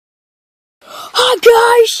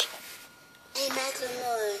gosh!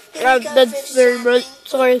 That's very bright.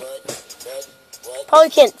 Sorry. Probably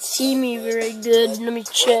can't see me very good. Let me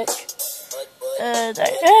check.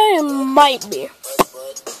 I might be.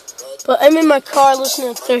 But I'm in my car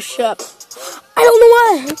listening to Thrift Shop. I don't know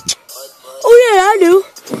why. Oh yeah, I do.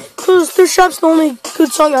 Because Thrift Shop's the only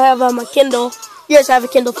good song I have on my Kindle. Yes, I have a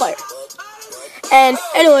Kindle Fire. And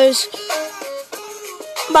anyways,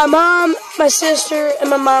 my mom, my sister, and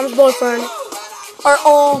my mom's boyfriend are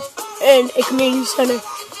all in a community center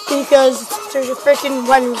because there's a freaking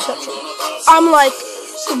wedding reception. I'm like,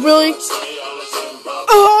 really?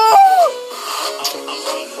 Oh!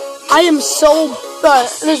 I am so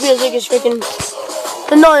this music is freaking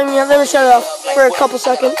annoying me. I've never shut it off for a couple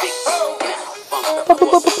seconds.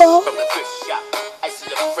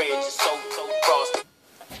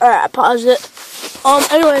 Alright, I paused it.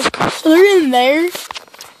 Anyways, so they're in there.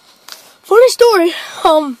 Funny story.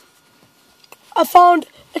 I found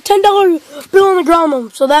a $10 bill on the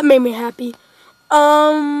ground, so that made me happy.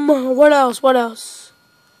 What else?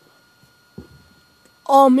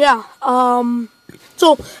 Yeah.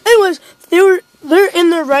 So, anyways, they're in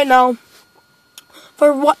there right now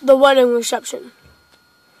for the wedding reception,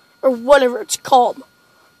 or whatever it's called.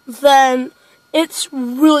 Then it's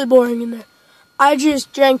really boring in there. I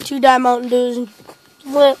just drank 2 Diet Mountain Dews and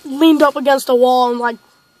leaned up against a wall and like,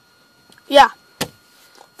 yeah,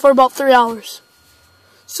 for about 3 hours.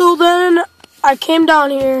 So then I came down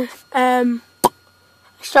here and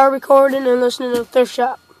I started recording and listening to Thrift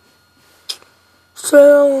Shop.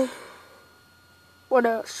 So, what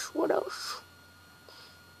else?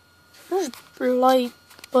 There's light,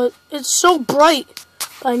 but it's so bright.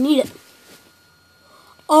 I need it.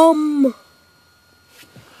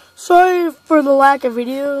 Sorry for the lack of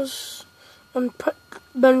videos. I've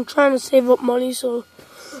been trying to save up money, so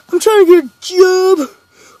I'm trying to get a job.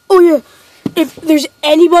 Oh yeah, if there's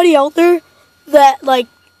anybody out there that like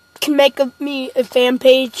can make me a fan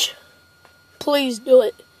page, please do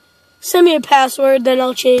it. Send me a password, then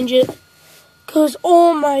I'll change it. Cause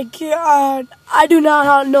oh my god, I do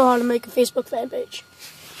not know how to make a Facebook fan page.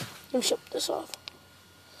 Let me shut this off.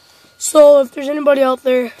 So if there's anybody out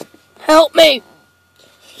there, help me.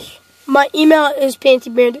 My email is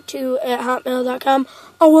pantybandit2@hotmail.com.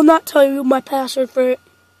 I will not tell you my password for it.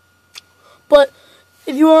 But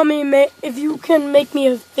if you want me to if you can make me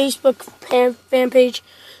a Facebook fan page,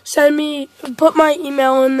 put my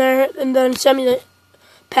email in there and then send me the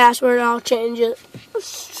password. I'll change it.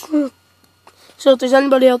 So if there's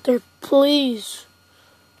anybody out there, please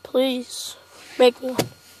make me one.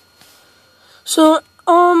 So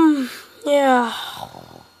yeah.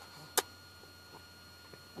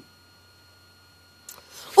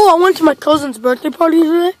 Oh, I went to my cousin's birthday party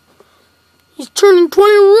today. He's turning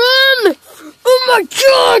 21! Oh my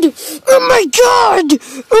god! Oh my god!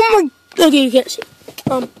 Oh my... Okay, you can't see.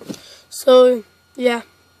 So, yeah.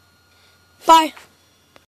 Bye.